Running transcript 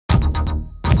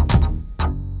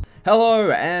Hello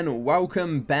and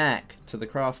welcome back to the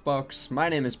TheCraftBox. My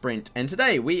name is Brent and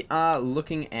today we are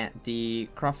looking at the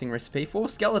crafting recipe for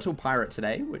Skeletal Pirate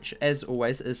today, which as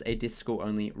always is a death school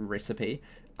only recipe.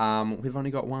 We've only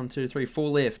got 4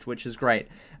 left, which is great.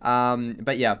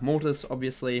 But yeah, mortars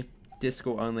obviously, death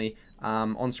school only.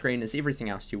 On screen is everything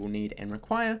else you will need and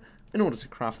require in order to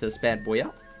craft this bad boy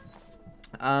up.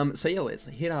 So yeah, let's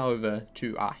head over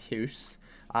to our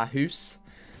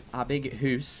big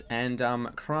house, and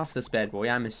craft this bad boy.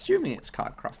 I'm assuming it's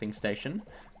card crafting station.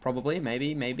 Probably,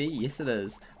 maybe, yes it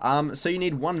is. So you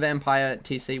need 1 vampire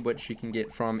TC, which you can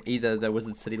get from either the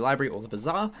Wizard City Library or the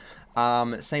Bazaar.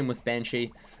 Same with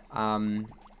Banshee. And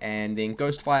then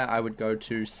Ghostfire, I would go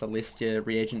to Celestia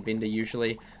Reagent Vendor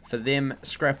usually. For them,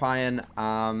 Scrap Iron,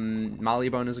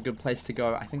 Marleybone is a good place to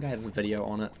go. I think I have a video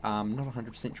on it. Not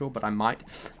 100% sure, but I might.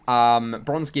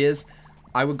 Bronze Gears,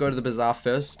 I would go to the Bazaar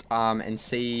first and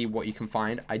see what you can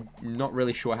find. I'm not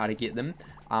really sure how to get them.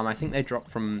 I think they drop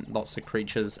from lots of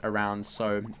creatures around,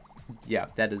 so yeah,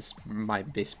 that is my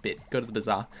best bet. Go to the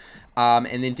Bazaar.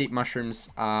 And then Deep Mushrooms,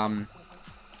 I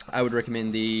would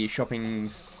recommend the shopping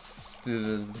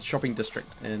district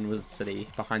in Wizard City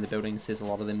behind the buildings. There's a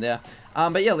lot of them there.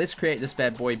 But yeah, let's create this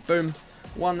bad boy. Boom.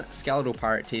 1 Skeletal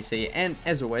Pirate TC, and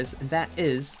as always, that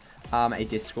is a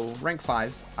Death School rank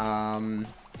 5.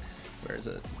 Where is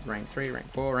it? Rank 3,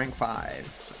 rank 4, rank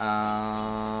 5.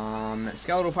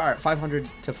 Skeletal Pirate, 500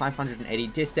 to 580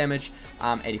 death damage,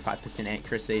 85%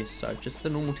 accuracy, so just the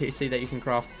normal TC that you can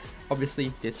craft.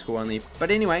 Obviously, death school only.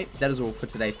 But anyway, that is all for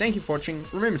today. Thank you for watching.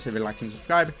 Remember to like and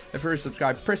subscribe. If you're already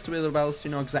subscribed, press the little bell so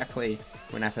you know exactly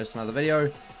when I post another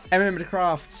video. And remember to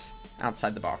craft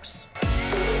outside the box.